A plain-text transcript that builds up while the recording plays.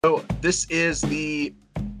So this is the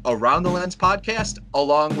Around the Lens podcast,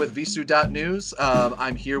 along with Visu.news.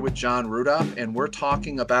 I'm here with John Rudolph, and we're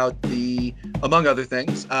talking about among other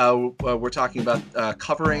things, we're talking about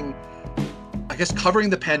covering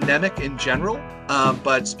the pandemic in general,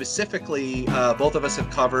 but specifically, both of us have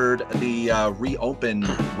covered the Reopen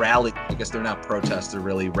rally. I guess they're not protests, they're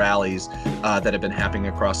really rallies that have been happening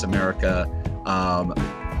across America,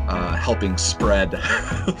 helping spread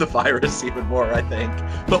the virus even more, I think.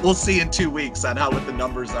 But we'll see in 2 weeks on what the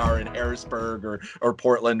numbers are in Harrisburg or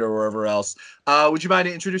Portland or wherever else. Would you mind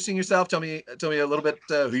introducing yourself? Tell me a little bit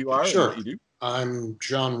who you are Sure. and what you do. I'm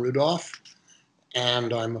John Rudolph,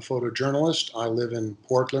 and I'm a photojournalist. I live in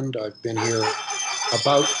Portland. I've been here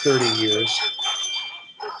about 30 years.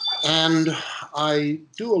 And I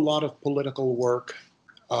do a lot of political work,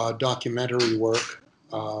 documentary work,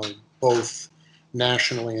 both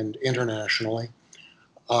nationally and internationally.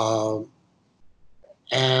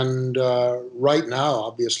 And right now,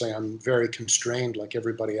 obviously, I'm very constrained, like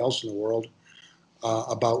everybody else in the world,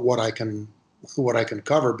 about what I can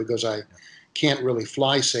cover, because I can't really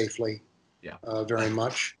fly safely very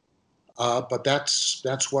much. But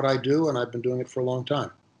that's what I do, and I've been doing it for a long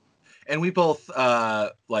time. And we both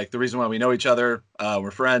the reason why we know each other,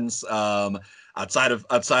 we're friends. Outside of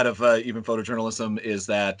even photojournalism, is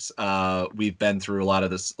that we've been through a lot of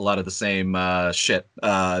the same shit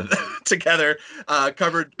together,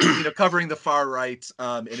 covering the far right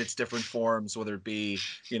in its different forms, whether it be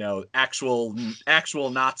actual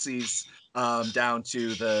Nazis, down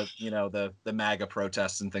to the MAGA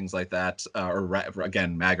protests and things like that,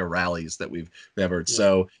 again MAGA rallies that we've covered. Yeah.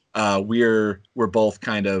 So we're both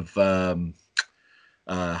kind of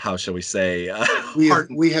how shall we say?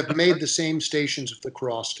 We have made the same Stations of the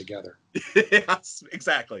Cross together. Yes,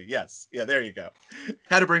 exactly. Yes, yeah. There you go.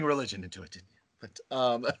 Had to bring religion into it, didn't you?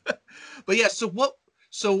 But yeah.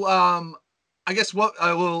 I guess what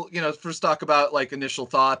I will first talk about initial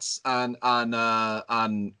thoughts on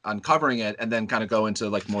covering it, and then kind of go into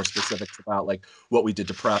more specifics about what we did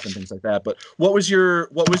to prep and things like that. But what was your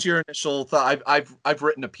initial thought? I've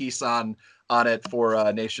written a piece on it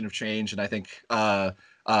for Nation of Change, and I think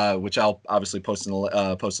which I'll obviously post in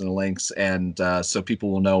the links, and so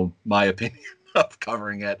people will know my opinion of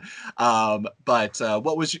covering it. But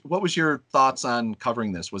what was your thoughts on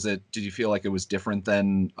covering this? Did you feel like it was different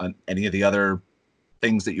than any of the other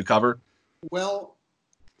things that you cover? Well,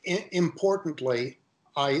 importantly,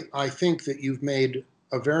 I think that you've made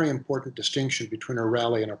a very important distinction between a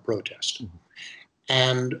rally and a protest. Mm-hmm.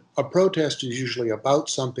 And a protest is usually about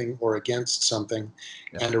something or against something,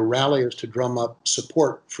 and a rally is to drum up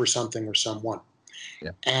support for something or someone.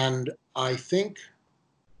 Yeah. And I think,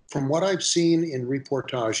 from what I've seen in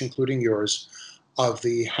reportage, including yours, of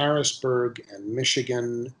the Harrisburg and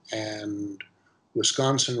Michigan and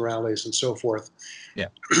Wisconsin rallies and so forth,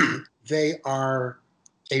 they are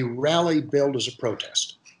a rally billed as a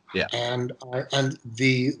protest. Yeah. And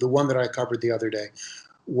the one that I covered the other day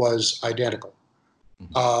was identical.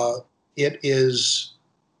 It is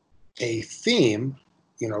a theme,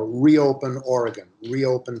 reopen Oregon,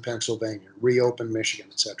 reopen Pennsylvania, reopen Michigan,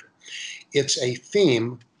 etc. It's a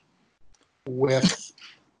theme with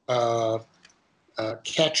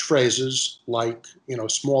catchphrases like,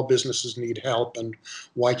 small businesses need help, and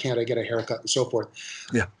why can't I get a haircut, and so forth.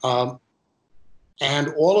 Yeah. And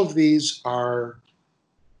all of these are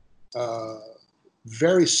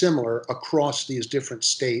very similar across these different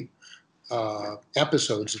state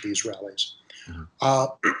episodes of these rallies.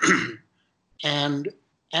 Mm-hmm. And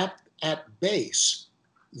at base,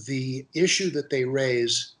 the issue that they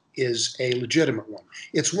raise is a legitimate one.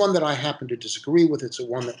 It's one that I happen to disagree with. It's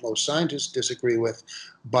one that most scientists disagree with,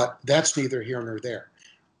 but that's neither here nor there.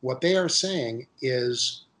 What they are saying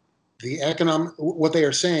is what they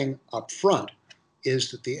are saying up front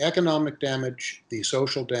is that the economic damage, the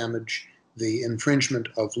social damage, the infringement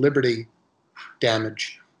of liberty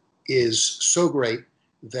damage is so great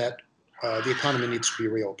that the economy needs to be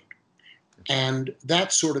reopened. And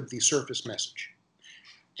that's sort of the surface message.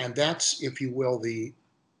 And that's, if you will, the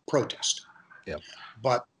protest. Yep.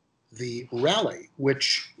 But the rally,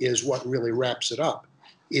 which is what really wraps it up,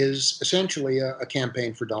 is essentially a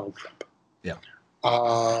campaign for Donald Trump. Yeah.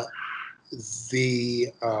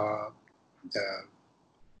 The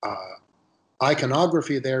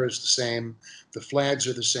iconography there is the same. The flags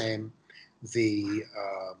are the same. The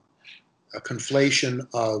conflation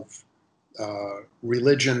of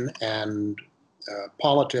religion and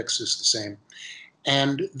politics is the same.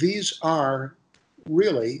 And these are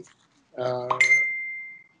really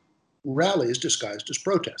rallies disguised as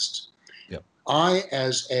protests. Yep. I,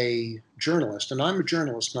 as a journalist, and I'm a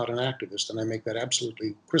journalist, not an activist, and I make that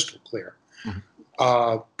absolutely crystal clear. Mhm.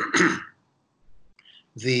 Uh,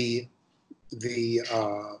 the the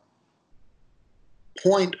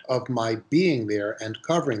point of my being there and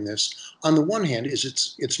covering this, on the one hand, is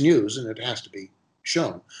it's news and it has to be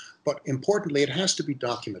shown, but importantly, it has to be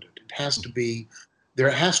documented. It has to be There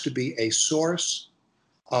has to be a source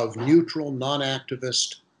of neutral,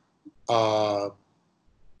 non-activist uh, uh,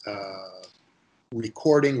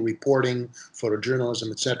 recording, reporting,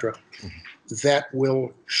 photojournalism, etc., that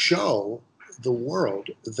will show the world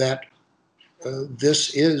that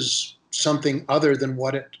this is something other than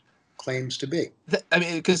what it claims to be. I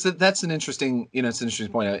mean, because that's an interesting, it's an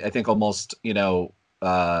interesting point. I think almost,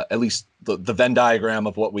 at least the Venn diagram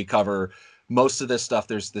of what we cover, most of this stuff,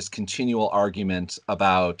 there's this continual argument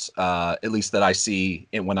about, at least that I see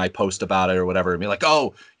it when I post about it or whatever, and be like,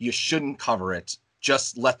 oh, you shouldn't cover it.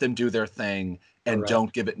 Just let them do their thing and Correct.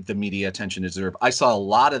 don't give it the media attention it deserves. I saw a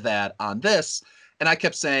lot of that on this, and I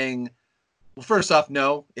kept saying, well, first off,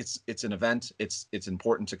 no, it's an event. It's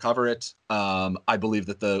important to cover it. I believe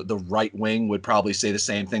that the right wing would probably say the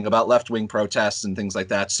same thing about left wing protests and things like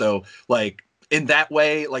that. So, like, in that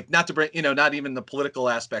way, like, not to bring, not even the political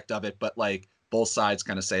aspect of it, but like both sides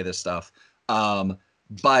kind of say this stuff.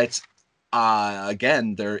 But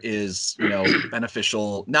again, there is,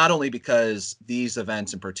 beneficial, not only because these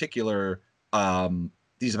events in particular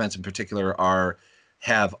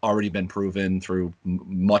have already been proven through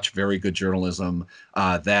much very good journalism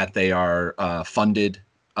that they are funded.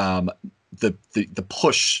 The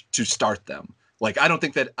push to start them. Like, I don't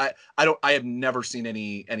think that I have never seen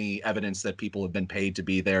any evidence that people have been paid to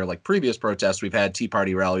be there. Like previous protests, we've had Tea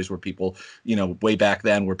Party rallies where people, way back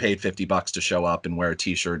then were paid $50 to show up and wear a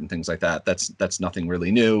T-shirt and things like that. That's nothing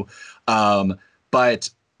really new. But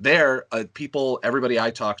there, people, everybody I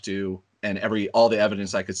talk to, and all the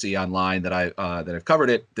evidence I could see online that I've covered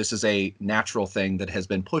it, this is a natural thing that has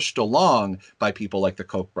been pushed along by people like the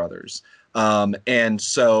Koch brothers. And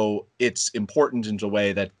so it's important in a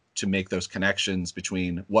way that to make those connections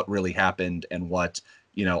between what really happened and what,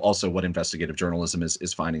 also what investigative journalism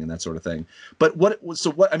is finding and that sort of thing. But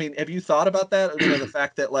I mean, have you thought about that? The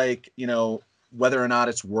fact that, like, whether or not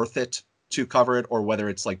it's worth it to cover it or whether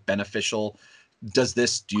it's like beneficial. Does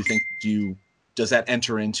that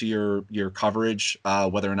enter into your coverage,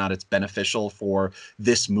 whether or not it's beneficial for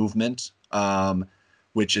this movement,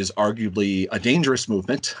 which is arguably a dangerous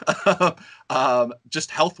movement,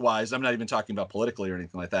 just health-wise? I'm not even talking about politically or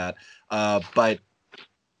anything like that. But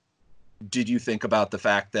did you think about the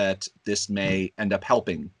fact that this may end up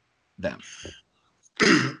helping them?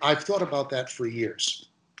 I've thought about that for years,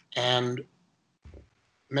 and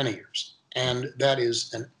many years. And that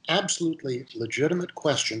is an absolutely legitimate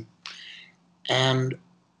question. And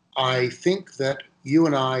I think that you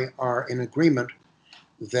and I are in agreement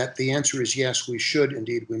that the answer is yes, we should,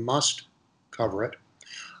 indeed, we must cover it.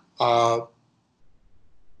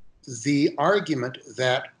 The argument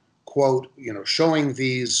that, quote, showing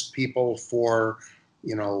these people for,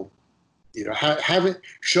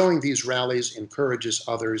 showing these rallies encourages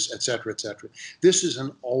others, et cetera, et cetera. This is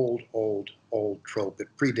an old trope. It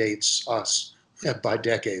predates us by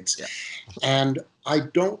decades. Yeah. And I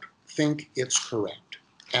don't think it's correct.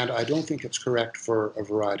 And I don't think it's correct for a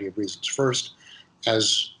variety of reasons. First,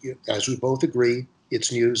 as we both agree,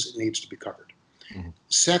 it's news, it needs to be covered. Mm-hmm.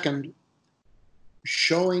 Second,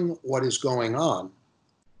 showing what is going on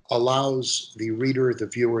allows the reader, the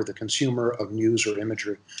viewer, the consumer of news or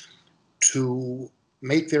imagery to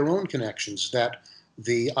make their own connections, that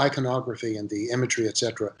the iconography and the imagery,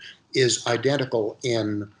 etc., is identical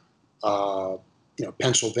in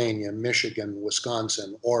Pennsylvania, Michigan,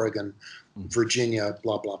 Wisconsin, Oregon, Virginia,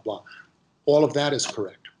 blah, blah, blah. All of that is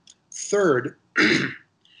correct. Third,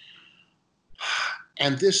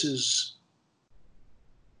 and this is,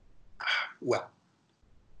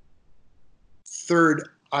 third,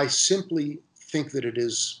 I simply think that it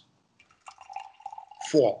is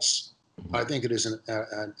false. I think it is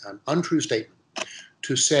an untrue statement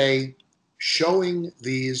to say showing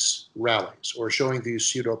these rallies or showing these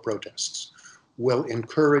pseudo-protests will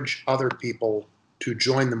encourage other people to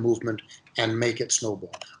join the movement and make it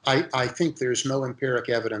snowball. I think there's no empiric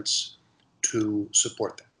evidence to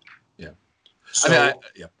support that. Yeah. So,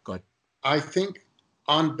 go ahead. I think,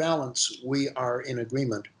 on balance, we are in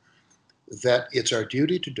agreement that it's our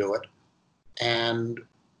duty to do it, and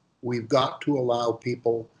we've got to allow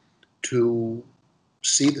people to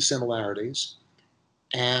see the similarities.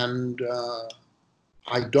 And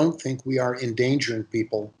I don't think we are endangering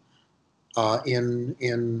people in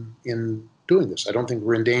doing this. I don't think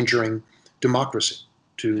we're endangering democracy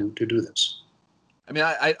to do this. I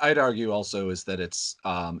mean, I'd argue also is that it's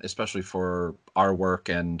especially for our work,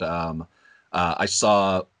 and I've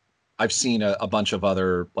seen a bunch of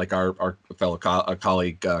other, like our fellow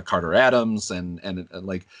colleague Carter Adams, and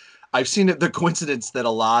like I've seen the coincidence that a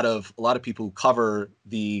lot of people who cover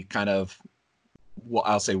the kind of, well,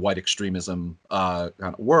 I'll say white extremism kind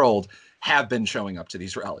of world have been showing up to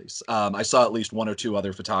these rallies. I saw at least one or two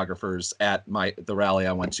other photographers at the rally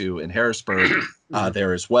I went to in Harrisburg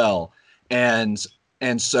there as well, and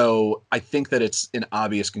so I think that it's an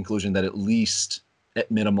obvious conclusion that at least at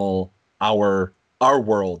minimal our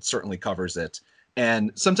world certainly covers it.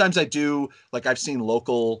 And sometimes I do, like I've seen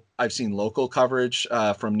local coverage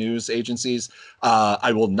from news agencies.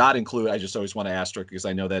 I will not include. I just always want to asterisk because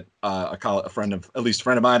I know that a friend of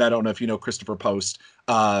mine. I don't know if you know Christopher Post,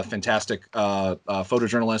 fantastic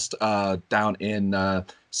photojournalist down in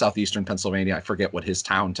southeastern Pennsylvania. I forget what his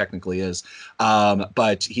town technically is,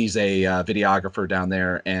 but he's a videographer down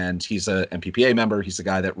there, and he's a MPPA member. He's the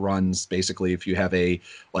guy that runs basically, if you have a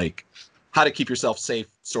like how to keep yourself safe,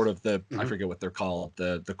 sort of I forget what they're called,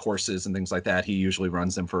 the courses and things like that. He usually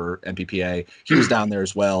runs them for MPPA. He was down there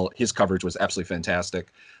as well. His coverage was absolutely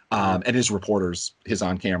fantastic. And his reporters, his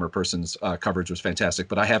on-camera person's coverage was fantastic.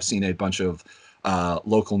 But I have seen a bunch of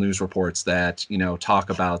local news reports that, talk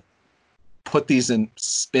about, put these in,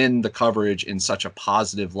 spin the coverage in such a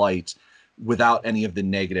positive light without any of the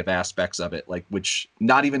negative aspects of it, like, which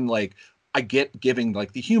not even like, I get giving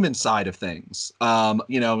like the human side of things,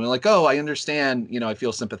 like, oh, I understand, I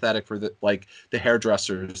feel sympathetic for the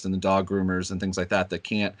hairdressers and the dog groomers and things like that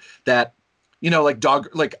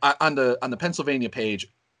on the Pennsylvania page,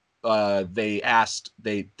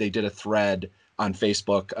 they did a thread on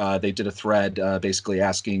Facebook. They did a thread basically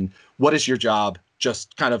asking, what is your job?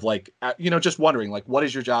 Just kind of like, just wondering, like, what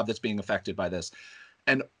is your job that's being affected by this?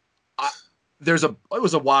 And it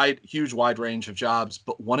was a huge wide range of jobs,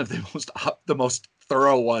 but one of the most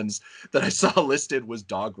thorough ones that I saw listed was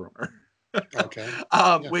dog groomer. Okay.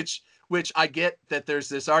 Which I get that there's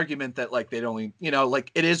this argument that like they'd only,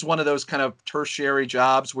 it is one of those kind of tertiary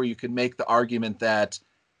jobs where you can make the argument that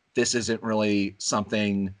this isn't really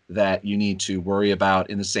something that you need to worry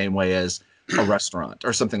about in the same way as a restaurant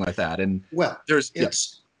or something like that. And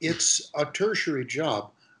it's a tertiary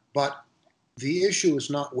job, but the issue is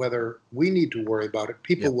not whether we need to worry about it.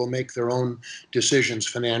 People will make their own decisions,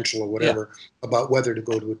 financial or whatever, about whether to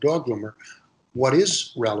go to a dog groomer. What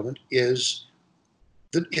is relevant is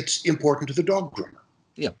that it's important to the dog groomer.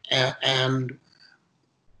 Yeah. And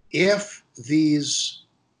if these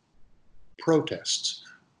protests,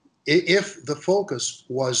 if the focus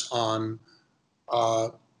was on,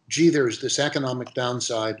 there's this economic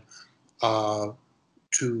downside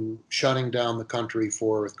to shutting down the country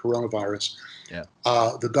for coronavirus.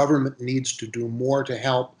 The government needs to do more to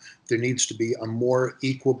help. There needs to be a more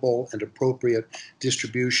equitable and appropriate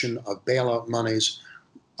distribution of bailout monies,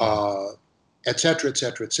 et cetera, et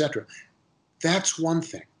cetera, et cetera. That's one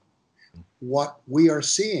thing. What we are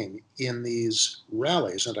seeing in these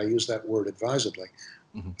rallies, and I use that word advisedly,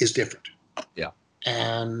 is different. Yeah.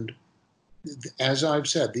 And as I've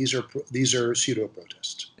said, these are pseudo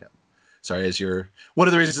protests. Yeah. Sorry, one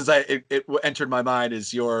of the reasons it entered my mind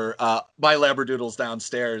is your my Labradoodle's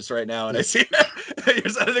downstairs right now, and I see you're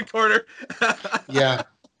sitting in the corner. Yeah,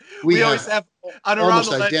 we always have on Around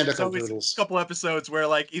the Ledge, identical doodles. A couple episodes where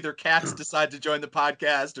like either cats decide to join the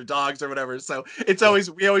podcast or dogs or whatever. So it's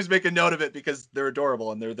we always make a note of it because they're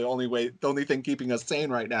adorable and they're the only thing keeping us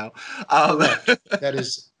sane right now. Correct. That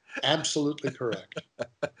is absolutely correct.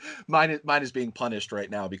 Mine is being punished right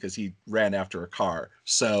now because he ran after a car,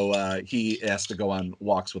 so he has to go on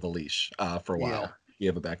walks with a leash for a while. Yeah. You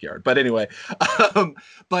have a backyard, but anyway,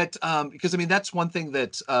 because I mean that's one thing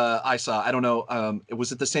that I saw. I don't know,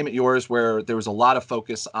 was it the same at yours where there was a lot of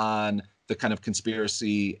focus on the kind of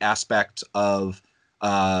conspiracy aspect of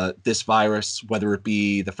this virus, whether it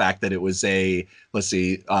be the fact that it was I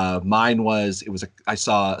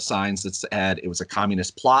saw signs that said it was a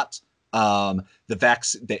communist plot.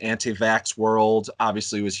 The anti-vax world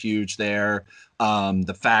obviously was huge there.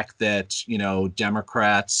 The fact that,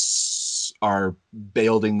 Democrats are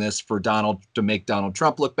building this to make Donald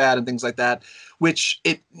Trump look bad and things like that, which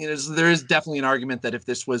there is definitely an argument that if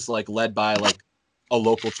this was like led by like a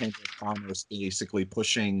local chamber of commerce basically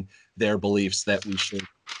pushing their beliefs that we should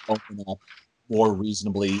open up more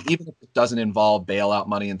reasonably, even if it doesn't involve bailout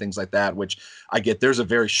money and things like that, which I get. There's a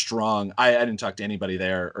very strong, I didn't talk to anybody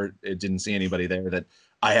there or didn't see anybody there that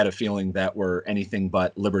I had a feeling that were anything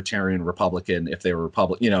but libertarian Republican if they were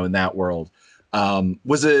Republican, in that world.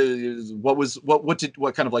 What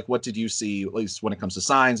did you see, at least when it comes to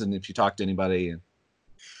signs, and if you talked to anybody?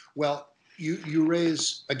 Well, you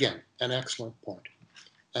raise again an excellent point.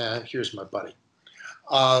 Here's my buddy.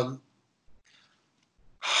 Um,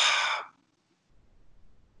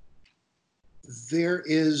 there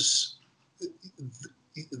is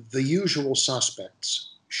the usual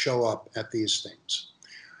suspects show up at these things.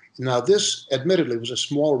 Now, this admittedly was a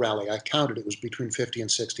small rally. I counted it was between 50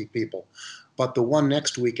 and 60 people, but the one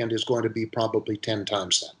next weekend is going to be probably 10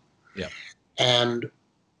 times that. Yeah. And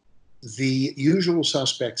the usual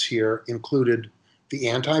suspects here included the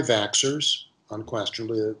anti-vaxxers,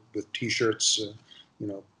 unquestionably, with T-shirts,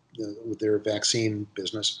 with their vaccine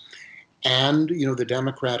business, and the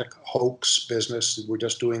Democratic hoax business. We're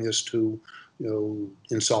just doing this to,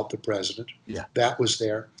 insult the president. Yeah. That was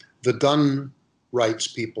there. The gun rights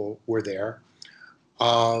people were there.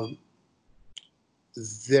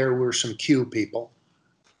 There were some Q people.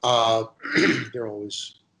 They're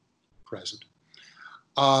always present.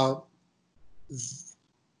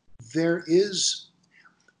 There is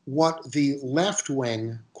what the left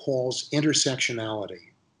wing calls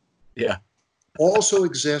intersectionality. Yeah. Also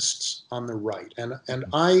exists on the right, and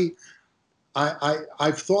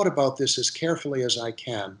I've thought about this as carefully as I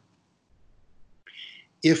can.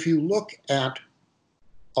 If you look at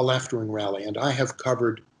a left-wing rally, and I have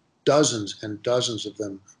covered dozens and dozens of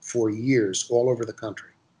them for years all over the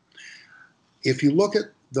country. If you look at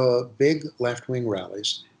the big left-wing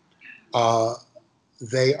rallies,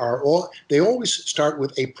 they always start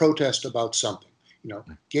with a protest about something,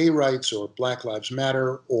 gay rights or Black Lives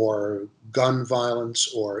Matter or gun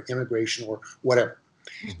violence or immigration or whatever.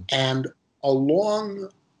 Mm-hmm. And along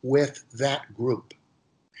with that group,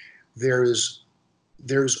 there's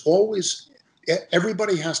always,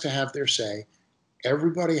 everybody has to have their say.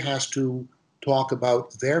 Everybody has to talk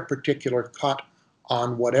about their particular cut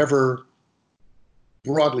on whatever,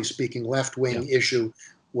 broadly speaking, left-wing issue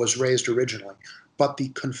was raised originally. But the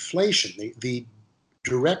conflation, the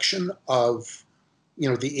direction of,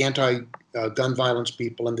 the anti-gun violence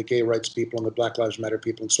people and the gay rights people and the Black Lives Matter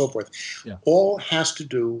people and so forth, all has to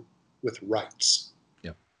do with rights.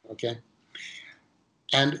 Yeah. Okay?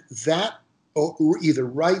 And that, or either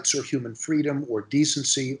rights or human freedom or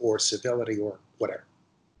decency or civility or whatever.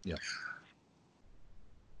 Yeah.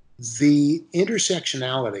 The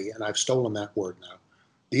intersectionality, and I've stolen that word now,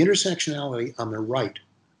 the intersectionality on the right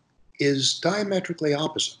is diametrically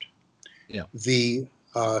opposite. Yeah. The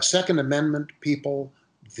Second Amendment people,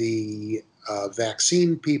 the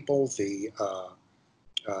vaccine people, the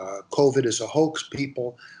COVID is a hoax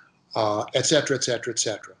people, et cetera, et cetera, et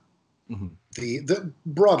cetera. Mm-hmm. The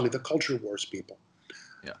broadly, the culture wars people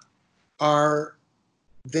are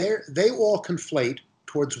there. They all conflate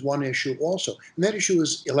towards one issue also, and that issue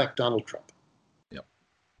is elect Donald Trump. Yep.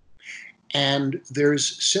 And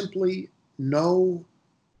there's simply no.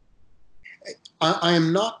 I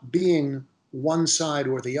am not being one side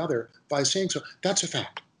or the other by saying so. That's a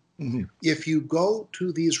fact. Mm-hmm. If you go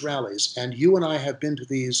to these rallies, and you and I have been to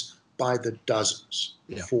these by the dozens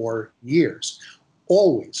for years,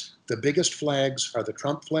 always the biggest flags are the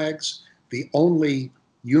Trump flags. The only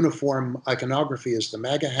uniform iconography is the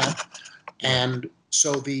MAGA hat. And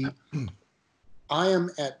so I am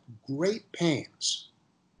at great pains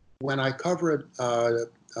when I cover a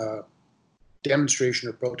demonstration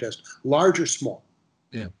or protest, large or small,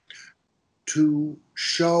 to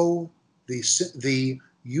show the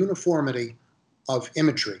uniformity of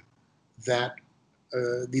imagery that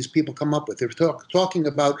these people come up with. They're talking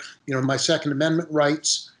about, my Second Amendment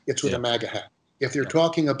rights, it's with a MAGA hat. If they're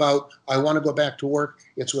talking about, I want to go back to work,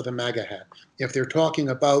 it's with a MAGA hat. If they're talking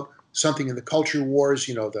about something in the culture wars,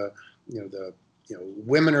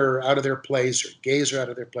 women are out of their place, or gays are out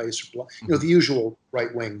of their place, or, the usual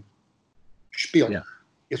right-wing spiel. Yeah.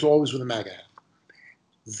 It's always with a MAGA hat.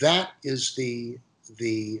 That is the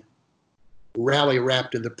rally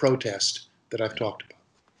wrapped in the protest that I've talked about.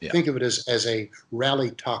 Yeah. Think of it as a rally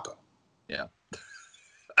taco. Yeah.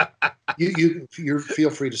 you feel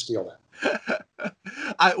free to steal that.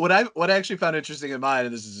 What I actually found interesting in mine,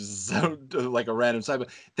 and this is just so, like a random side, but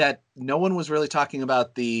that no one was really talking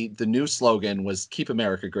about the new slogan was "Keep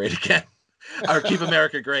America Great Again." Or "Keep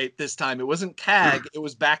America Great" this time. It wasn't CAG, it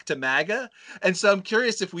was back to MAGA. And so I'm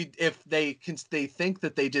curious if they think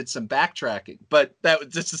that they did some backtracking, but that was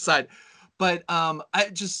just aside. But I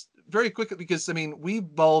just very quickly, because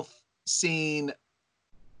we've both seen,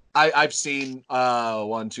 I've seen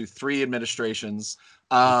 1, 2, 3 administrations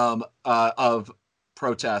of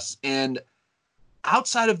protests, and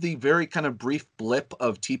outside of the very kind of brief blip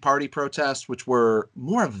of Tea Party protests, which were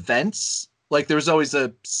more events. Like there was always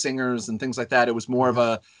singers and things like that. It was more of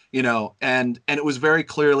a, and it was very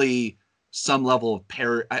clearly some level of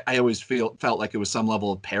I always felt like it was some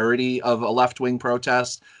level of parody of a left-wing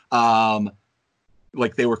protest.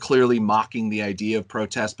 Like they were clearly mocking the idea of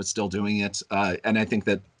protest, but still doing it. And I think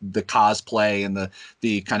that the cosplay and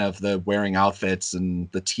the kind of the wearing outfits and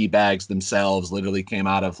the tea bags themselves literally came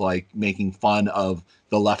out of like making fun of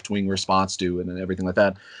the left-wing response to it and everything like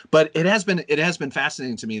that. But it has been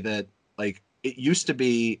fascinating to me that like it used to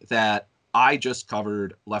be that I just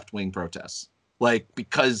covered left-wing protests, like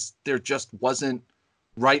because there just wasn't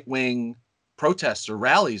right-wing protests or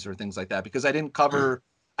rallies or things like that, because I didn't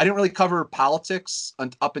really cover politics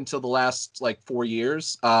up until the last like 4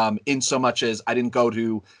 years, in so much as I didn't go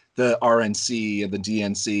to the RNC and the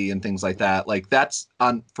DNC and things like that. Like that's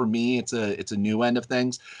for me, it's a new end of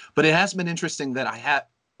things. But it has been interesting that I had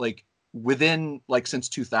like within like since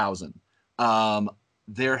 2000,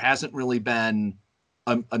 there hasn't really been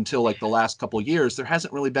until like the last couple of years, there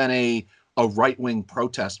hasn't really been a right-wing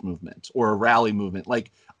protest movement or a rally movement.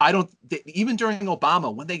 Like I don't even during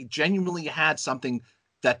Obama, when they genuinely had something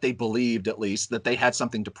that they believed, at least that they had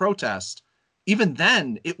something to protest, even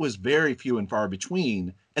then it was very few and far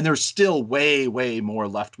between, and there's still way more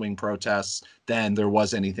left-wing protests than there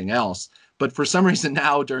was anything else. But for some reason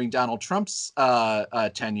now during Donald Trump's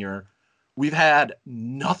tenure, we've had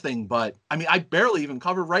nothing but, I mean, I barely even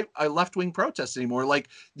cover left-wing protests anymore. Like,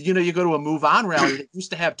 you know, you go to a Move On rally that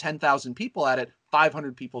used to have 10,000 people at it,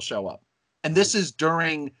 500 people show up. And this is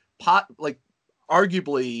during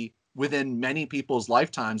arguably within many people's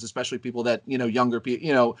lifetimes, especially people that, you know, younger people,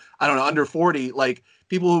 you know, I don't know, under 40, like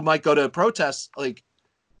people who might go to protests, like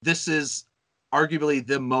this is arguably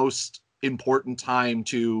the most important time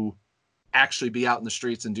to actually be out in the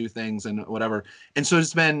streets and do things and whatever. And so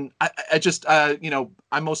it's been, I just, you know,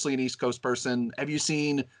 I'm mostly an East Coast person. Have you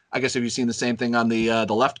seen the same thing on the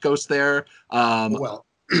left coast there? Well,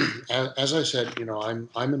 as I said, you know,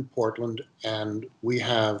 I'm in Portland, and we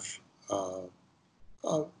have a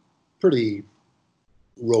pretty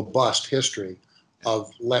robust history of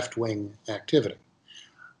left-wing activity.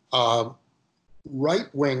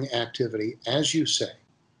 Right-wing activity, as you say,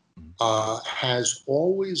 has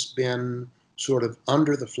always been sort of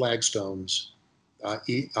under the flagstones,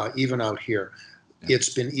 even out here. Yeah. It's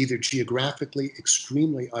been either geographically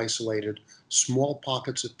extremely isolated, small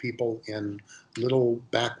pockets of people in little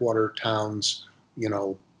backwater towns, you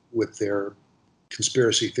know, with their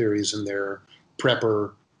conspiracy theories and their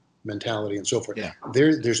prepper mentality and so forth. Yeah.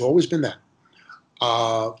 There's always been that.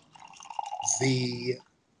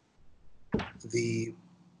 The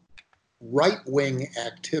right-wing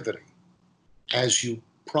activity, as you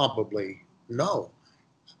probably know,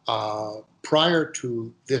 prior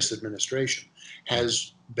to this administration,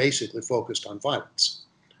 has basically focused on violence.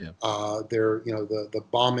 Yeah. There, you know, the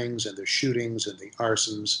bombings and the shootings and the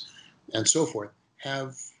arsons and so forth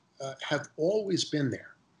have always been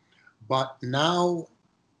there. But now,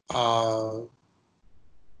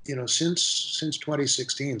 you know, since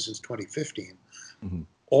 2016, since 2015, mm-hmm.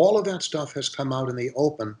 all of that stuff has come out in the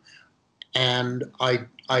open, and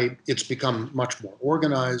it's become much more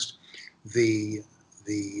organized. The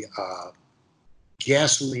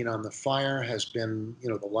gasoline on the fire has been, you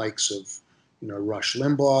know, the likes of, you know, Rush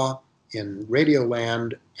Limbaugh in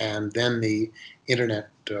Radioland, and then the internet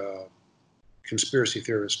conspiracy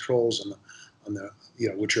theorist trolls on the you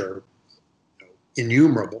know, which are, you know,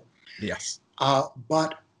 innumerable. Yes.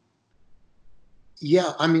 But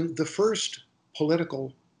yeah, I mean, the first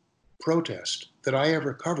political protest that I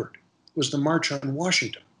ever covered was the March on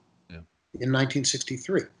Washington in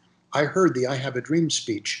 1963. I heard the I Have a Dream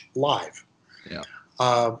speech live. Yeah.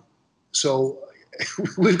 So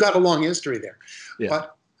we've got a long history there. Yeah.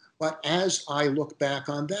 But as I look back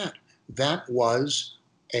on that, that was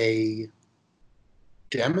a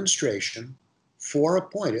demonstration for a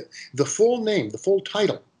point. The full name, the full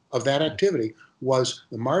title of that activity was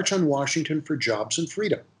the March on Washington for Jobs and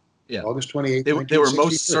Freedom. Yeah. August 28th, they were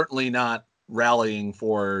most certainly not rallying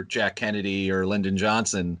for Jack Kennedy or Lyndon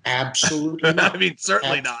Johnson. Absolutely not. I mean,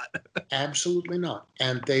 certainly not. Absolutely not.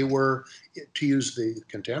 And they were, to use the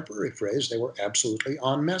contemporary phrase, they were absolutely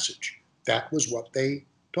on message. That was what they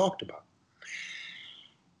talked about.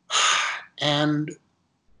 And,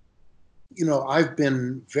 you know, I've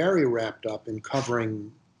been very wrapped up in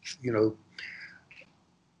covering, you know,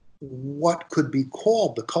 what could be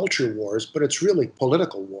called the culture wars, but it's really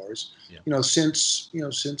political wars. Yeah. You know, since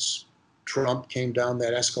Trump came down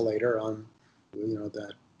that escalator on, you know,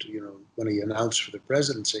 that, you know, when he announced for the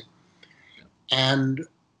presidency. Yeah. And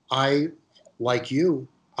I, like you,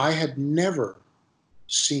 I had never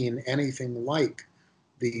seen anything like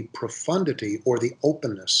the profundity or the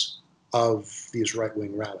openness of these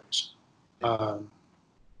right-wing rallies.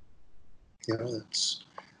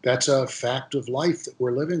 That's a fact of life that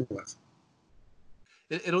we're living with.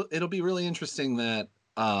 It'll be really interesting that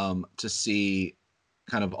to see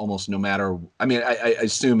kind of almost no matter. I mean, I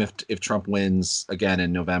assume if Trump wins again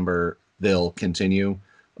in November, they'll continue.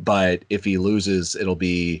 But if he loses, it'll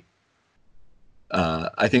be.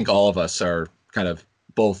 I think all of us are kind of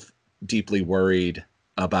both deeply worried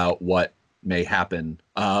about what may happen.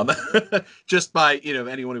 Just by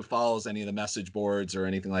anyone who follows any of the message boards or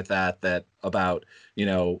anything like that, that about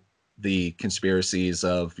the conspiracies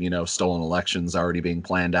of stolen elections already being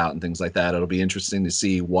planned out and things like that. It'll be interesting to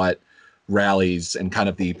see what rallies and kind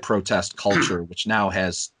of the protest culture, which now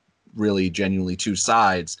has really genuinely two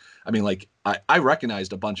sides. I mean, like I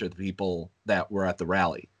recognized a bunch of the people that were at the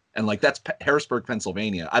rally. And like that's Harrisburg,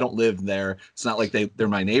 Pennsylvania. I don't live there. It's not like they're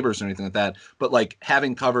my neighbors or anything like that. But like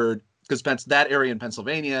having covered, because that area in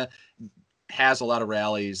Pennsylvania has a lot of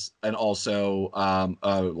rallies and also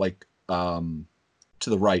to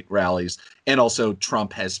the right rallies. And also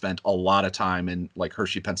Trump has spent a lot of time in like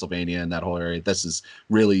Hershey, Pennsylvania, and that whole area. This is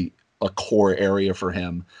really a core area for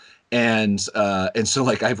him. And so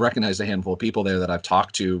like I've recognized a handful of people there that I've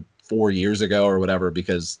talked to 4 years ago or whatever,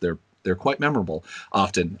 because they're quite memorable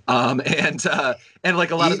often. And like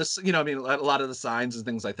a lot of this, I mean, a lot of the signs and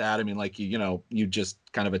things like that. I mean, like, you just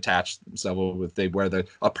kind of attach themselves with, they wear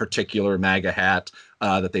a particular MAGA hat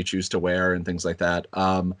that they choose to wear and things like that.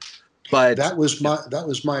 But that was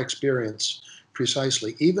my experience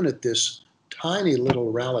precisely, even at this tiny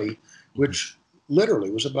little rally, which literally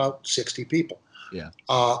was about 60 people. Yeah.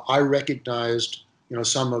 I recognized,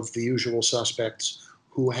 some of the usual suspects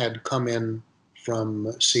who had come in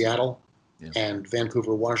from Seattle and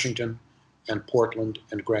Vancouver, Washington, and Portland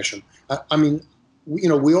and Gresham. I mean,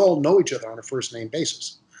 we all know each other on a first name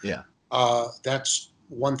basis. Yeah. That's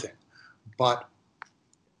one thing. But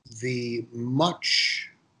the much,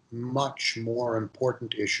 much more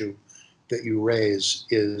important issue that you raise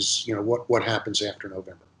is, what happens after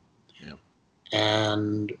November. Yeah.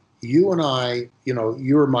 And you and I,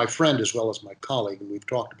 you're my friend as well as my colleague, and we've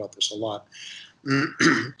talked about this a lot.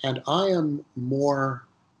 And I am more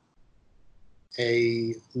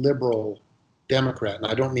a liberal Democrat, and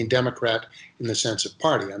I don't mean Democrat in the sense of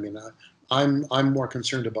party. I mean, I'm more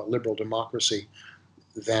concerned about liberal democracy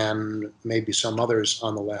than maybe some others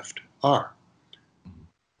on the left are.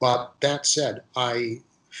 But that said, I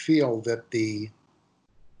feel that the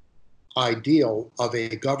ideal of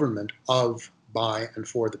a government of, by, and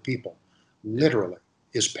for the people literally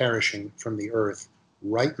is perishing from the earth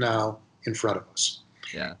right now in front of us.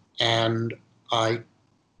 Yeah. And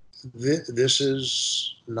this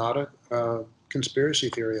is not a conspiracy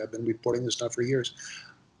theory. I've been reporting this stuff for years.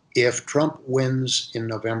 If Trump wins in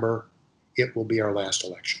November, it will be our last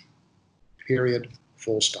election. Period.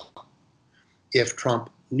 Full stop. If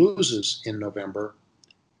Trump loses in November,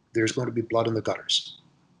 there's going to be blood in the gutters,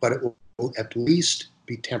 but it will at least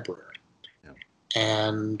be temporary. Yeah.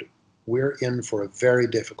 And we're in for a very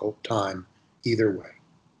difficult time either way.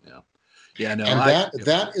 Yeah, no. And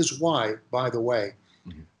that is why, by the way,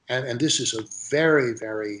 and this is a very,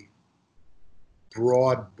 very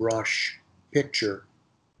broad brush picture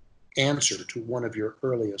answer to one of your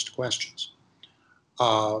earliest questions.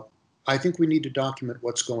 I think we need to document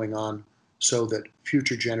what's going on so that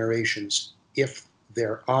future generations, if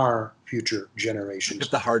there are future generations,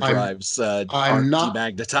 if the hard drives aren't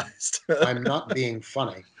demagnetized. I'm not being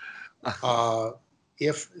funny. So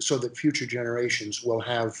that future generations will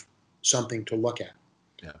have something to look at.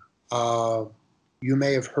 Yeah. You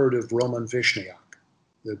may have heard of Roman Vishniak,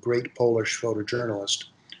 the great Polish photojournalist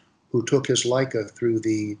who took his Leica through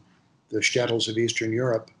the shtetls of Eastern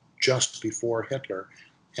Europe just before Hitler,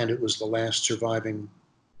 and it was the last surviving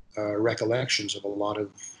recollections of a lot of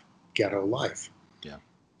ghetto life. Yeah.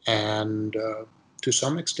 And to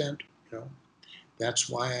some extent, that's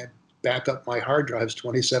why I back up my hard drives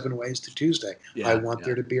 27 ways to Tuesday. I want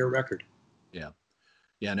there to be a record. Yeah.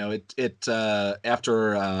 Yeah, no, it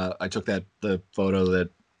after I took the photo that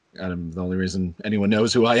the only reason anyone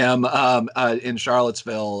knows who I am in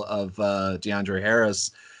Charlottesville of DeAndre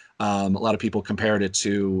Harris, a lot of people compared it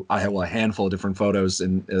to, I have a handful of different photos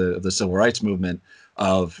in the civil rights movement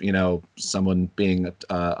of, someone being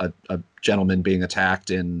a gentleman being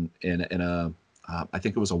attacked in a I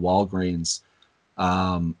think it was a Walgreens.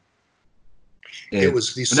 It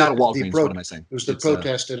was not a Walgreens. What am I saying? It was the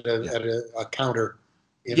protest at a counter.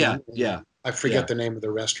 I forget the name of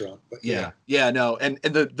the restaurant, but no, and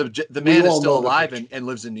the man is still alive and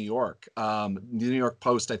lives in New York. The New York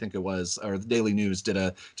Post, I think it was, or the Daily News did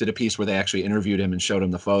a piece where they actually interviewed him and showed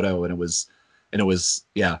him the photo, and it was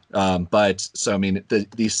but so I mean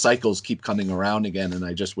these cycles keep coming around again, and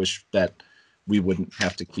I just wish that we wouldn't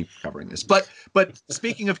have to keep covering this. But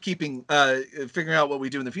speaking of figuring out what we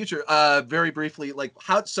do in the future, very briefly, like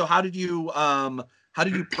how did you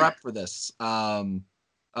prep for this event?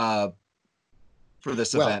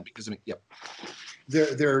 Because I mean, yep.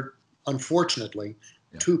 There unfortunately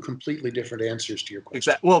two completely different answers to your question.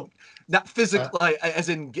 Exactly. Well, not physically, as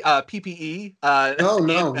in PPE.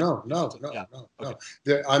 No.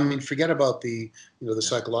 I mean, forget about the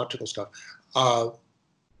psychological stuff.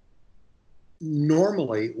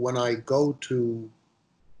 Normally, when I go to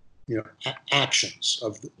actions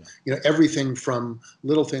of everything from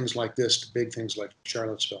little things like this to big things like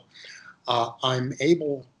Charlottesville, I'm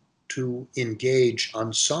able to engage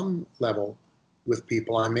on some level with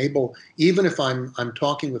people. I'm able, even if I'm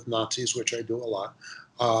talking with Nazis, which I do a lot,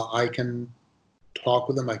 I can talk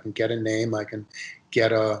with them. I can get a name. I can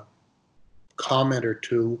get a comment or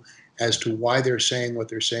two as to why they're saying what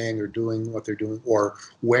they're saying or doing what they're doing or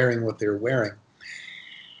wearing what they're wearing.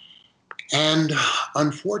 And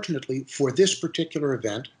unfortunately, for this particular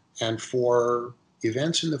event and for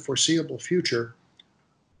events in the foreseeable future,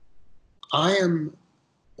 I am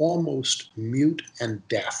almost mute and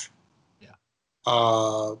deaf.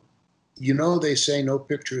 They say no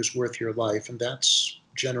picture is worth your life, and that's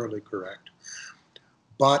generally correct.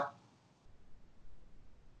 But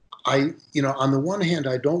on the one hand,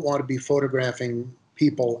 I don't want to be photographing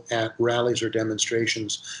people at rallies or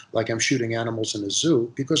demonstrations like I'm shooting animals in a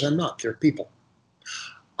zoo, because I'm not. They're people.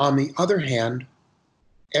 On the other hand,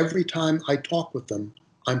 every time I talk with them,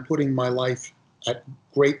 I'm putting my life at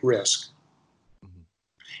great risk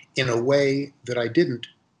in a way that I didn't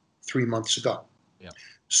 3 months ago.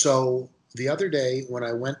 So the other day when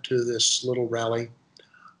I went to this little rally,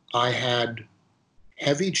 I had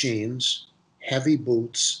heavy jeans, heavy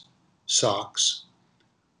boots, socks,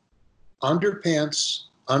 underpants,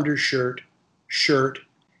 undershirt, shirt,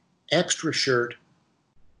 extra shirt,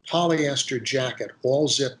 polyester jacket, all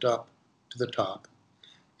zipped up to the top,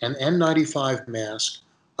 an N95 mask,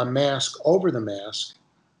 a mask over the mask,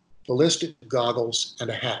 ballistic goggles, and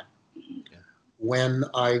a hat. When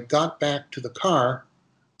I got back to the car,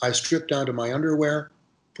 I stripped down to my underwear,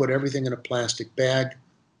 put everything in a plastic bag,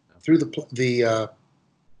 threw the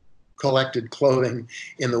collected clothing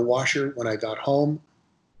in the washer when I got home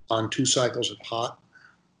on 2 cycles of hot,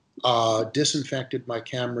 disinfected my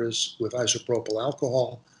cameras with isopropyl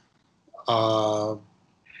alcohol,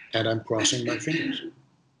 and I'm crossing my fingers.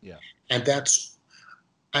 And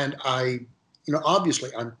I, obviously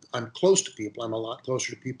I'm close to people. I'm a lot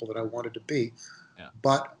closer to people than I wanted to be,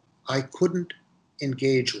 but I couldn't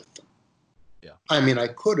engage with them. I mean, I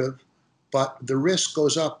could have, but the risk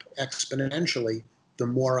goes up exponentially the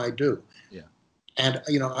more I do. And,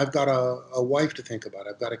 I've got a wife to think about.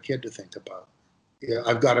 I've got a kid to think about.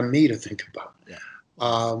 I've got a me to think about.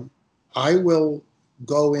 I will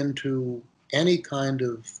go into any kind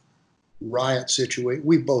of riot situation.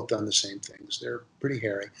 We've both done the same things. They're pretty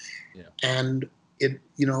hairy. And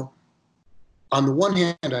on the one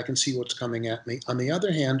hand, I can see what's coming at me. On the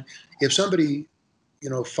other hand, if somebody,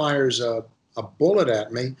 fires a bullet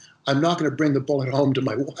at me, I'm not going to bring the bullet home to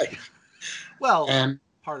my wife. Well, and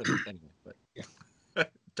part of it anyway, but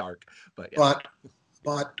dark, but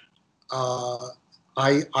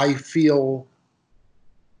I feel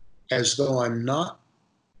as though I'm not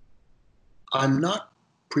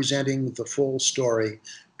presenting the full story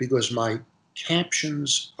because my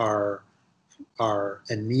captions are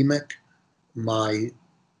anemic. My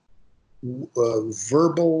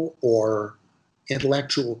verbal or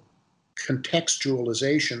intellectual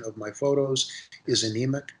contextualization of my photos is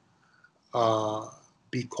anemic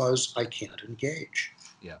because I can't engage.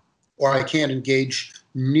 Or I can't engage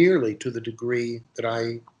nearly to the degree that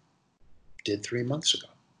I did 3 months ago.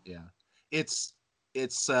 It's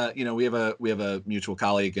we have a mutual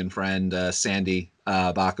colleague and friend, Sandy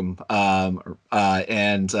Backham,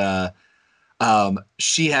 and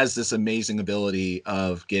she has this amazing ability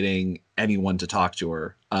of getting anyone to talk to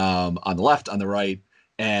her, on the left, on the right.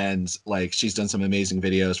 And like, she's done some amazing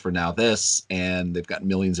videos for Now This, and they've gotten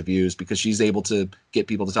millions of views because she's able to get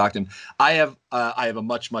people to talk to him. I have a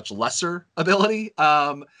much lesser ability,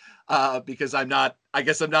 because I'm not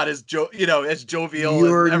as as jovial.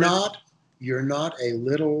 You're not a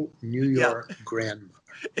little New York grandmother.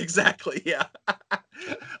 Exactly. Yeah.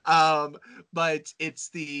 But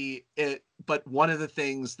but one of the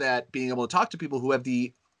things that being able to talk to people who have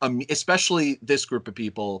especially this group of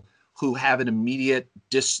people who have an immediate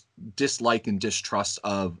dislike and distrust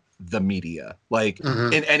of the media, like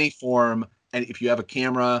in any form. And if you have a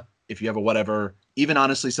camera, if you have a whatever, even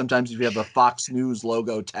honestly, sometimes if you have a Fox News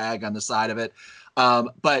logo tag on the side of it.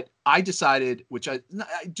 But I decided, which I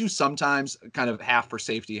do sometimes, kind of half for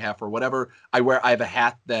safety, half for whatever. I have a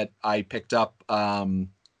hat that I picked up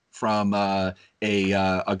from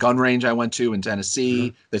a gun range I went to in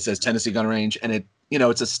Tennessee that says Tennessee Gun Range, and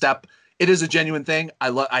it's a step. It is a genuine thing.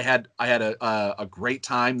 I had a great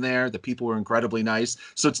time there. The people were incredibly nice.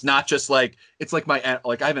 So it's not just like it's like I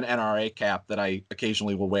have an NRA cap that I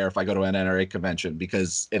occasionally will wear if I go to an NRA convention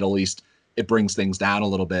because at least it brings things down a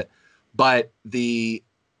little bit. But the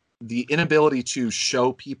inability to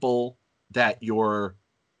show people that you're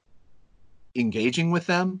engaging with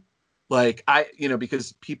them, like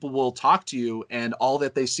because people will talk to you and all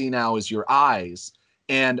that they see now is your eyes,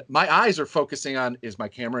 and my eyes are focusing on, is my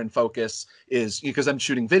camera in focus, is because I'm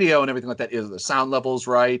shooting video and everything like that, is the sound levels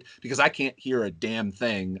right, because I can't hear a damn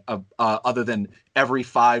thing other than every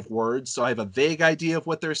 5 words, so I have a vague idea of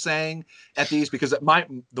what they're saying at these, because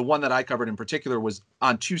the one that I covered in particular was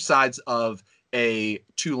on 2 sides of a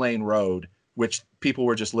 2-lane road, which people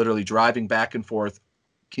were just literally driving back and forth,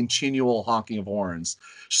 continual honking of horns.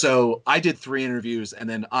 So I did 3 interviews, and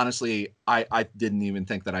then honestly, I didn't even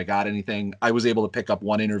think that I got anything. I was able to pick up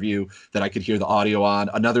one interview that I could hear the audio on.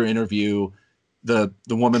 Another interview, the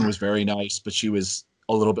woman was very nice, but she was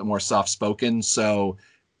a little bit more soft spoken. So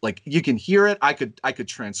like you can hear it. I could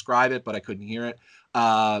transcribe it, but I couldn't hear it.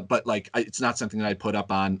 But like it's not something that I put up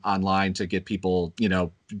online to get people.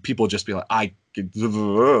 People just be like, I could,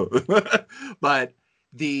 but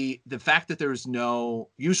the fact that there's no,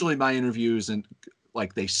 usually my interviews and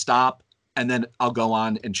like they stop and then I'll go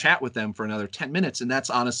on and chat with them for another 10 minutes, and that's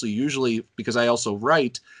honestly usually, because I also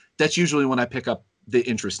write, that's usually when I pick up the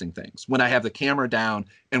interesting things, when I have the camera down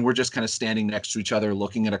and we're just kind of standing next to each other,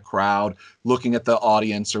 looking at a crowd, looking at the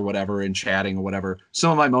audience or whatever, and chatting or whatever.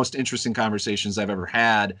 Some of my most interesting conversations I've ever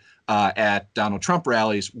had at Donald Trump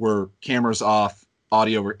rallies were cameras off,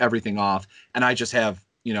 audio, everything off, and I just have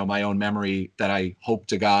my own memory that I hope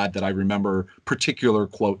to God that I remember particular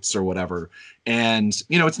quotes or whatever. And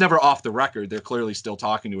it's never off the record. They're clearly still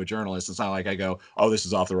talking to a journalist. It's not like I go, oh, this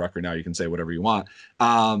is off the record now, you can say whatever you want.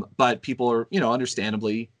 But people are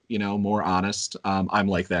understandably more honest. I'm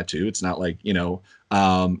like that too. It's not like be a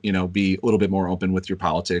little bit more open with your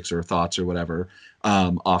politics or thoughts or whatever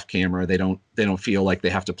off camera. They don't feel like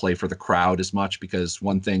they have to play for the crowd as much, because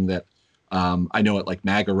one thing that I know at like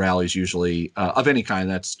MAGA rallies usually of any kind,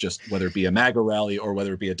 that's just whether it be a MAGA rally or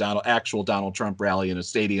whether it be actual Donald Trump rally in a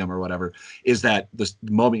stadium or whatever, is that the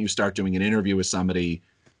moment you start doing an interview with somebody,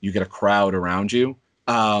 you get a crowd around you,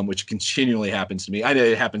 which continually happens to me. I know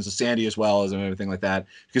it happens to Sandy as well as everything like that,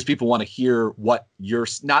 because people want to hear what you're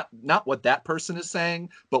not what that person is saying,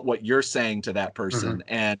 but what you're saying to that person.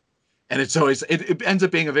 And it's always, it ends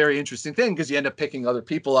up being a very interesting thing, because you end up picking other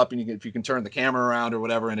people up, and if you can turn the camera around or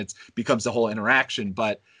whatever, and it becomes a whole interaction.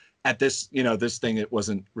 But at this, this thing, it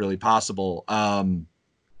wasn't really possible.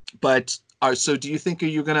 But so do you think, are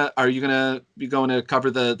you gonna be going to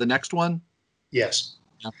cover the next one? Yes.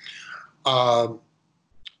 Yeah.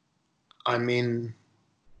 I mean,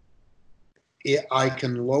 I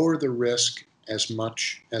can lower the risk as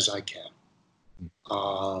much as I can.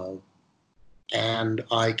 And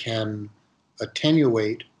I can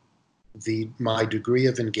attenuate my degree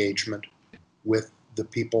of engagement with the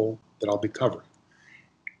people that I'll be covering.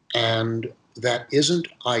 And that isn't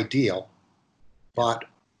ideal, but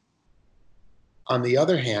on the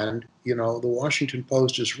other hand, the Washington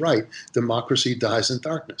Post is right. Democracy dies in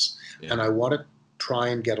darkness. Yeah. And I want to try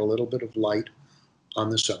and get a little bit of light on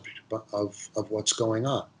the subject of what's going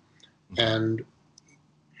on. And,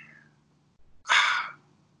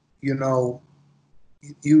 you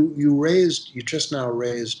just now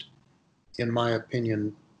raised, in my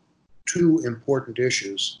opinion, 2 important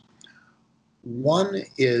issues. One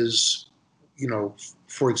is,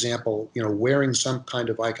 for example, wearing some kind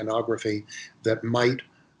of iconography that might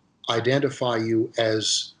identify you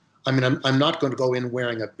as, I'm not going to go in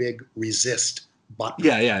wearing a big resist button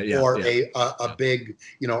or a big,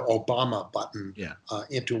 Obama button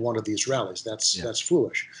into one of these rallies. That's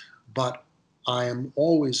foolish. But I am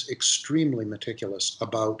always extremely meticulous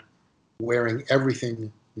about wearing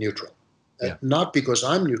everything neutral. Not because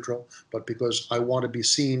I'm neutral, but because I want to be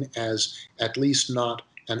seen as at least not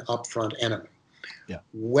an upfront enemy. Yeah.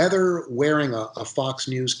 Whether wearing a Fox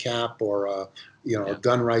News cap or a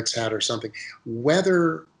gun rights hat or something,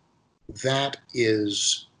 whether that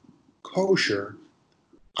is kosher,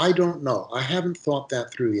 I don't know. I haven't thought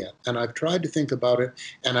that through yet, and I've tried to think about it,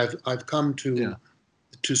 and I've come to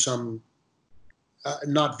some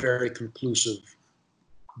not very conclusive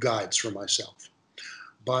guides for myself.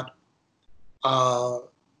 But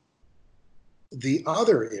The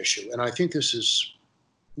other issue, and I think this is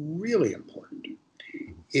really important,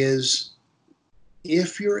 is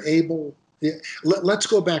if you're able, let's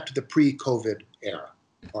go back to the pre-COVID era,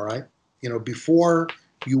 all right? Before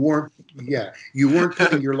you weren't, you weren't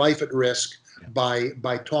putting your life at risk by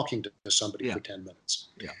talking to somebody for 10 minutes.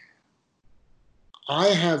 Yeah. I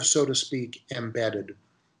have, so to speak, embedded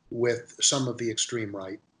with some of the extreme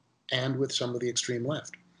right and with some of the extreme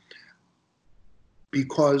left,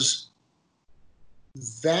 because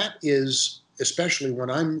that is, especially when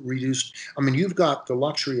I'm reduced. I mean, you've got the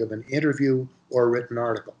luxury of an interview or a written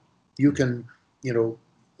article. You can,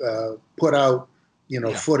 put out,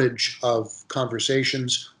 footage of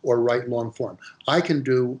conversations or write long form. I can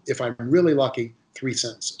do, if I'm really lucky, 3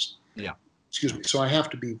 sentences. Yeah. Excuse me. So I have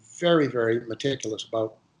to be very, very meticulous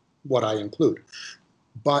about what I include.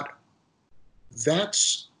 But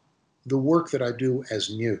that's the work that I do as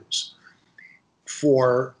news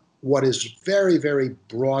for what is very, very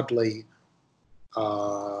broadly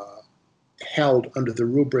held under the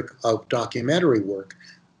rubric of documentary work.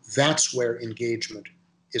 That's where engagement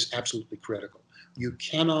is absolutely critical. You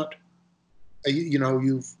cannot,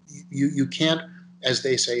 you can't, as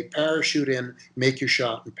they say, parachute in, make your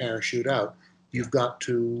shot, and parachute out. You've got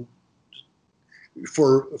to,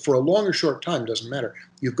 for a long or short time, doesn't matter.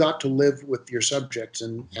 You've got to live with your subjects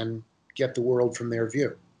and get the world from their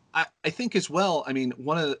view. I think as well, I mean,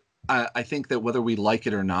 I think that whether we like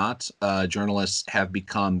it or not, journalists have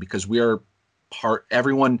become, because we are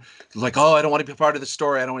everyone is like, oh, I don't want to be part of the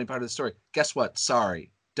story. I don't want to be part of the story. Guess what?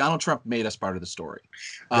 Sorry. Donald Trump made us part of the story.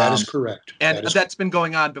 That is correct. And that's been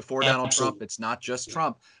going on before Donald Absolutely. Trump. It's not just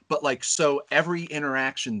Trump. But like, so every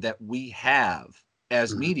interaction that we have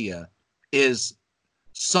as media is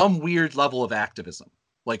some weird level of activism,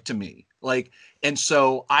 like, to me. Like, and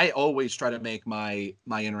so I always try to make my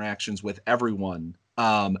interactions with everyone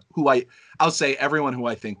I'll say everyone who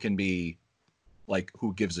I think can be, like,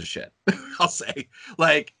 who gives a shit. I'll say,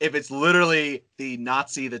 like, if it's literally the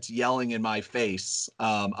Nazi that's yelling in my face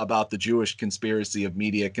about the Jewish conspiracy of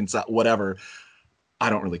media, whatever, I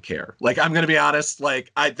don't really care. Like, I'm going to be honest,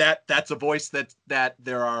 like, that's a voice that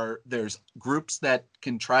there's groups that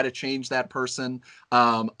can try to change that person.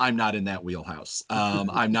 I'm not in that wheelhouse.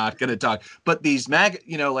 I'm not going to talk, but these like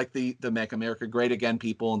the Make America Great Again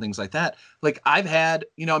people and things like that. Like, I've had,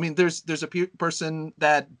 I mean, there's a person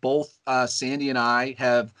that both Sandy and I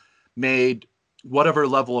have made whatever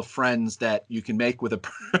level of friends that you can make with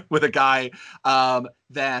a guy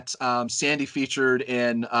that Sandy featured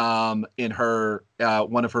in her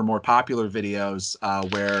one of her more popular videos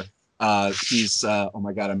where he's oh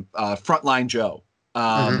my god, I'm Frontline Joe.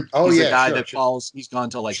 He's a guy that falls. He's gone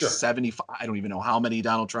to like 75. I don't even know how many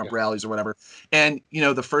Donald Trump rallies or whatever. And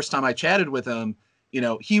the first time I chatted with him,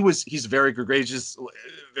 he's very gregarious,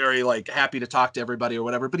 very like happy to talk to everybody or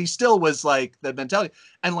whatever, but he still was like the mentality.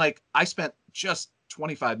 And like, I spent just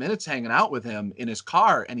 25 minutes hanging out with him in his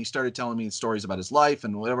car, and he started telling me stories about his life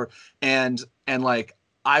and whatever. And like,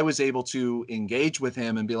 I was able to engage with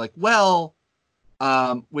him and be like, well,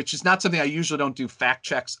 which is not something I usually don't do, fact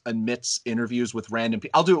checks amidst interviews with random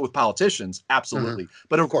people. I'll do it with politicians, absolutely.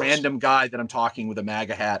 But a random guy that I'm talking with a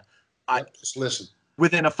MAGA hat, just listen.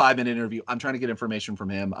 Within a 5-minute interview, I'm trying to get information from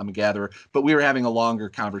him. I'm a gatherer, but we were having a longer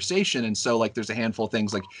conversation. And so, like, there's a handful of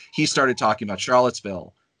things, like, he started talking about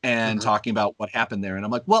Charlottesville and talking about what happened there. And I'm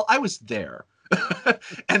like, well, I was there.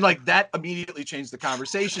 And like, that immediately changed the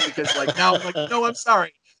conversation, because like, now I'm like, no, I'm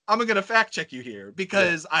sorry. I'm going to fact check you here,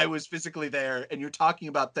 because I was physically there and you're talking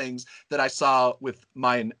about things that I saw with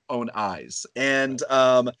my own eyes. And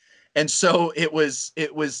so it was,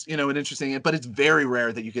 an interesting, but it's very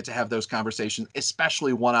rare that you get to have those conversations,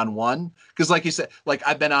 especially one-on-one. Because like you said, like,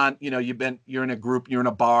 I've been on, you're in a group, you're in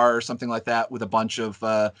a bar or something like that with a bunch of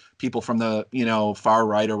people from the, far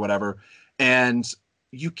right or whatever. And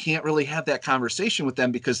you can't really have that conversation with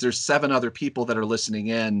them because there's 7 other people that are listening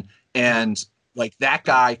in. And like, that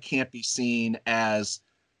guy can't be seen as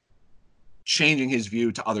changing his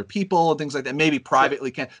view to other people and things like that. Maybe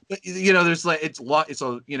privately can, but there's like,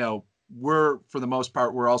 we're, for the most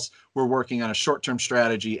part, we're working on a short-term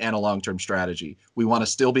strategy and a long-term strategy. We want to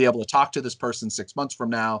still be able to talk to this person 6 months from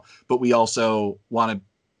now, but we also want to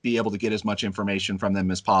be able to get as much information from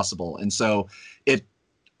them as possible. And so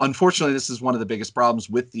unfortunately, this is one of the biggest problems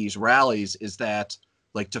with these rallies, is that,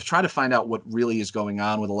 like, to try to find out what really is going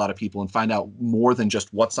on with a lot of people and find out more than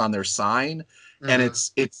just what's on their sign. And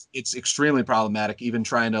it's extremely problematic, even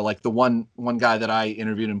trying to, like, the one guy that I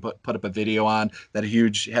interviewed and put up a video on, that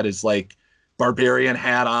had his like barbarian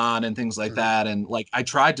hat on and things like that. And like, I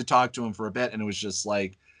tried to talk to him for a bit, and it was just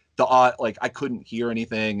like, like I couldn't hear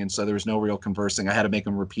anything, and so there was no real conversing. I had to make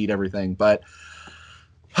him repeat everything, but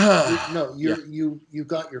No, yeah, you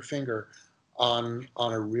got your finger on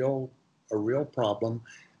a real problem,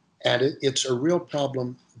 and it's a real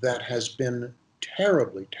problem that has been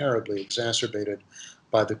terribly exacerbated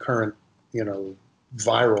by the current,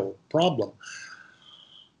 viral problem.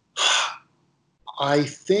 I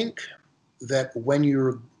think that when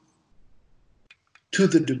you're to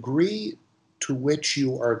the degree to which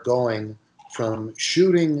you are going from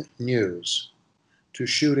shooting news to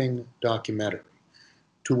shooting documentary,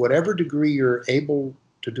 to whatever degree you're able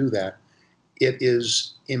to do that, it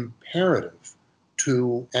is imperative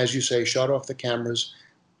to, as you say, shut off the cameras,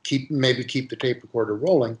 maybe keep the tape recorder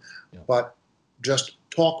rolling, yeah. but just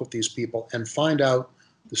talk with these people and find out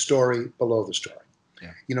the story below the story.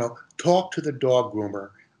 Yeah. Talk to the dog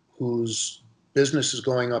groomer whose business is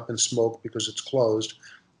going up in smoke because it's closed,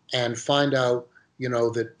 and find out,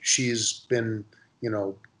 that she's been,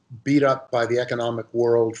 beat up by the economic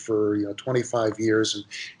world for 25 years, and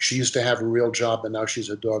she used to have a real job and now she's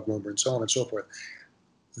a dog groomer, and so on and so forth.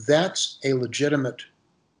 That's a legitimate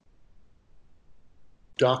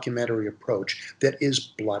documentary approach that is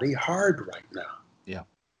bloody hard right now. Yeah.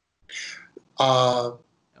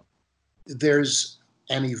 There's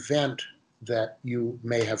an event that you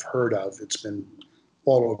may have heard of. It's been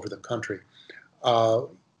all over the country. All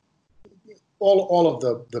of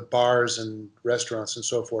the bars and restaurants and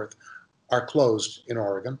so forth are closed in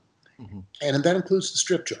Oregon, and that includes the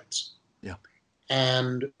strip joints. Yeah.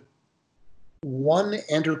 And one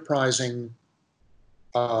enterprising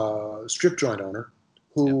strip joint owner,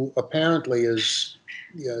 who apparently is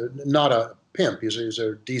not a pimp, he's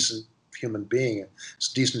a decent human being, as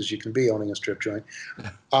decent as you can be owning a strip joint,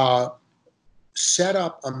 set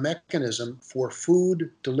up a mechanism for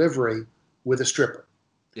food delivery with a stripper.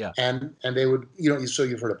 Yeah. And they would, so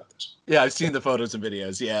you've heard about this. Yeah, I've seen the photos and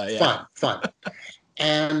videos. Yeah. Fine.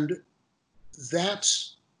 And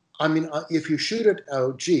that's, if you shoot it,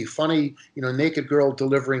 oh, gee, funny, naked girl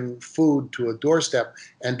delivering food to a doorstep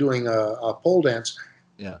and doing a pole dance.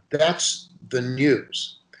 Yeah. That's the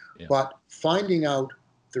news. Yeah. But finding out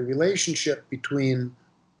the relationship between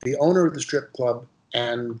the owner of the strip club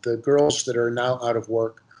and the girls that are now out of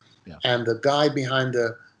work, and the guy behind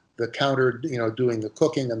the counter, doing the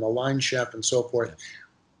cooking, and the line chef and so forth.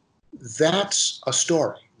 Yeah. That's a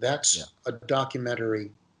story. That's a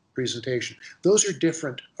documentary presentation. Those are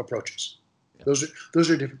different approaches. Yeah.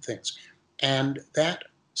 Those are different things. And that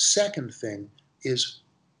second thing is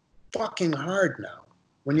fucking hard now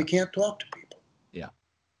when you can't talk to people. Yeah.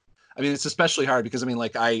 I mean, it's especially hard because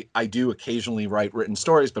I do occasionally write written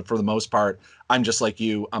stories, but for the most part, I'm just like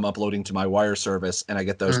you. I'm uploading to my Wire service, and I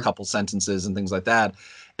get those couple sentences and things like that.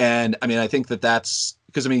 And I mean, I think that's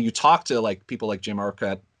because you talk to people like Jim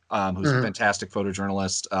Urquhart, who's a fantastic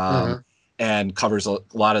photojournalist, and covers a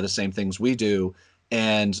lot of the same things we do,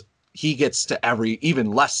 and he gets to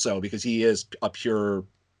even less so because he is a pure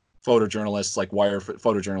photojournalist, like Wire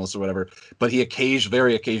photojournalist or whatever, but he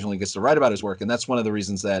very occasionally gets to write about his work. And that's one of the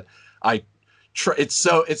reasons that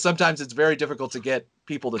sometimes it's very difficult to get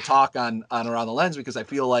people to talk on Around the Lens, because I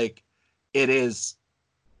feel like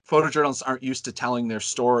photojournalists aren't used to telling their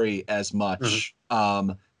story as much,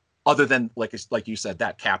 other than like you said,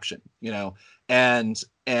 that caption,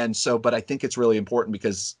 and so, but I think it's really important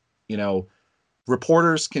because,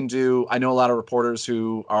 reporters I know a lot of reporters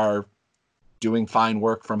who are doing fine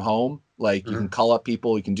work from home. Like you can call up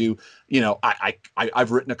people, you can do,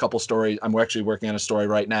 I've written a couple stories. I'm actually working on a story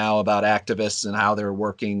right now about activists and how they're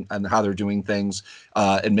working and how they're doing things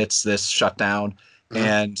amidst this shutdown.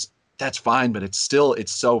 And that's fine, but it's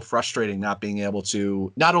so frustrating not being able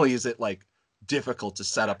to, not only is it difficult to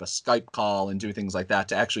set up a Skype call and do things like that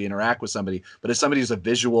to actually interact with somebody, but as somebody who's a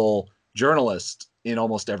visual journalist in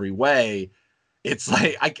almost every way, it's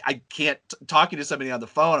like I can't talking to somebody on the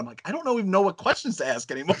phone. I'm like, I don't even know what questions to ask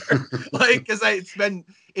anymore. Because it's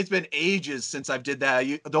been ages since I've did that.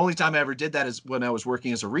 The only time I ever did that is when I was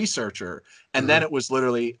working as a researcher, and then it was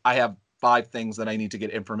literally, I have 5 things that I need to get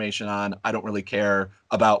information on. I don't really care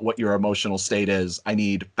about what your emotional state is. I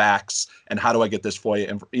need facts, and how do I get this for you?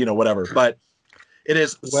 And whatever. But it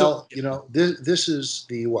is this is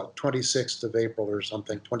the 26th of April or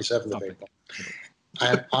something, 27th of April,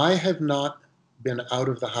 and I have not been out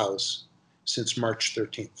of the house since March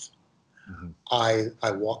 13th. I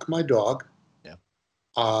walk my dog. Yeah.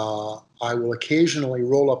 I will occasionally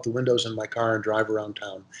roll up the windows in my car and drive around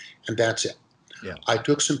town, and that's it. Yeah. I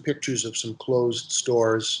took some pictures of some closed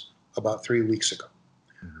stores about 3 weeks ago.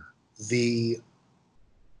 The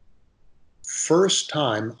first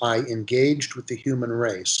time I engaged with the human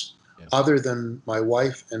race Yeah. other than my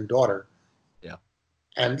wife and daughter, Yeah.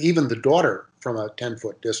 and even the daughter from a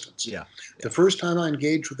 10-foot distance. Yeah. The first time I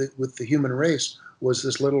engaged with the human race was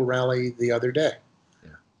this little rally the other day.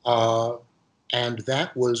 Yeah. And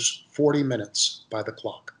that was 40 minutes by the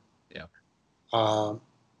clock. Yeah.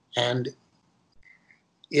 And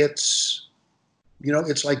it's,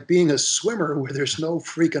 it's like being a swimmer where there's no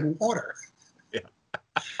freaking water.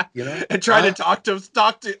 Yeah. And trying to talk to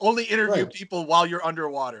only interview right. people while you're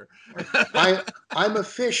underwater. I'm a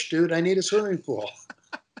fish, dude. I need a swimming pool.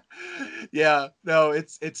 Yeah, no,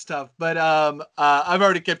 it's tough. But I've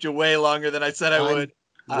already kept you way longer than I said I would.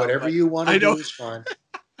 Whatever But you want to do is fine.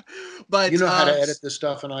 But you know how to edit this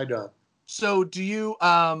stuff, and I don't. So do you?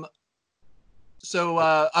 Well,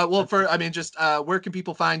 I mean, just where can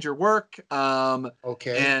people find your work?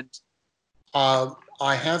 Okay. And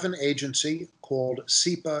I have an agency called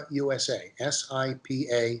SIPA USA,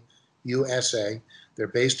 SIPA USA. They're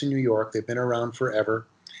based in New York. They've been around forever.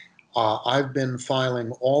 I've been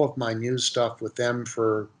filing all of my news stuff with them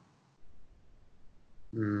for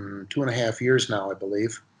 2.5 years now, I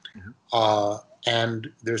believe. Mm-hmm. And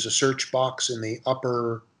there's a search box in the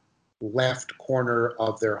upper left corner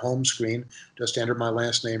of their home screen. Just enter my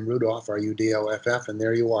last name, Rudolph, Rudoff, and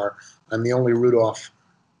there you are. I'm the only Rudolph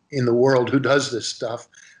in the world who does this stuff.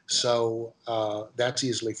 So that's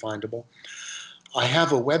easily findable. I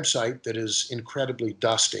have a website that is incredibly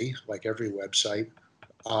dusty, like every website.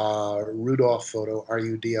 Rudolph Photo,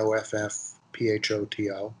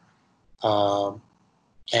 RUDOFFPHOTO.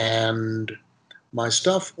 And my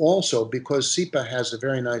stuff also, because SIPA has a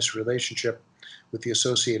very nice relationship with the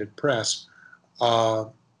Associated Press,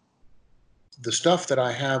 the stuff that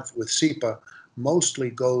I have with SIPA mostly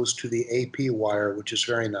goes to the AP wire, which is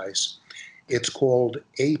very nice. It's called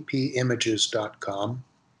apimages.com.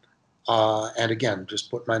 And again,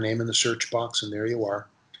 just put my name in the search box and there you are.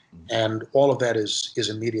 And all of that is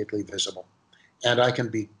immediately visible. And I can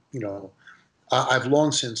be, I've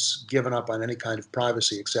long since given up on any kind of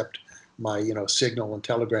privacy except my, Signal and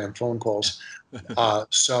Telegram phone calls.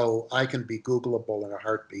 So I can be Googleable in a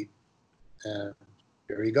heartbeat. And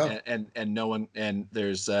there you go. And no one, and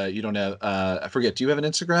there's, you don't have, I forget, do you have an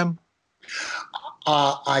Instagram?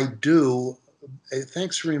 I do.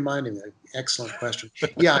 Thanks for reminding me. Excellent question.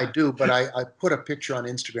 Yeah, I do, but I put a picture on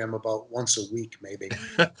Instagram about once a week, maybe.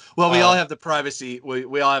 Well, we all have the privacy.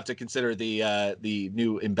 We all have to consider the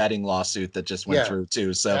new embedding lawsuit that just went through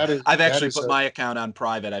too. So I've actually put my account on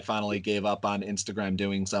private. I finally gave up on Instagram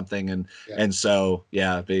doing something, and so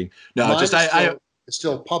it's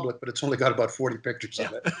still public, but it's only got about 40 pictures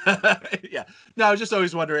on it. Yeah. No, I was just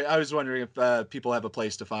always wondering. I was wondering if people have a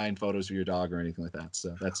place to find photos of your dog or anything like that.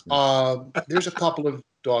 So that's me. There's a couple of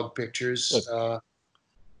dog pictures,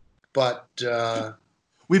 but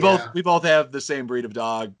we both have the same breed of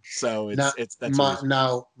dog, so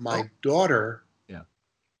my daughter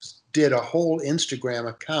did a whole Instagram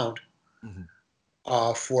account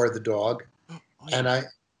for the dog, and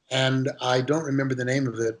I don't remember the name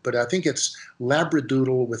of it, but I think it's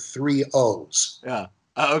Labradoodle with 3 O's. Yeah.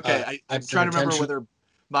 Okay. I'm trying to remember whether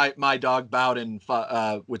my dog Bowden,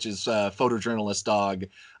 which is a photojournalist dog,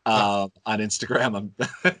 on Instagram. I'm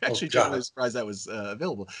actually totally surprised that was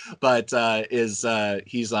available, but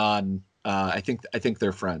he's on. I think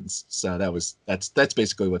they're friends. So that's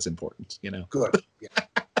basically what's important, Good. Yeah.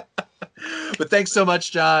 But thanks so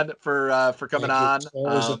much, John, for coming on. It's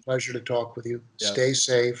always a pleasure to talk with you. Yeah. Stay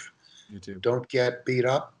safe. You too. Don't get beat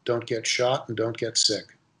up. Don't get shot, and don't get sick.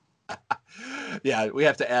 Yeah, we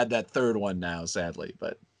have to add that third one now, sadly.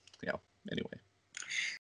 But anyway.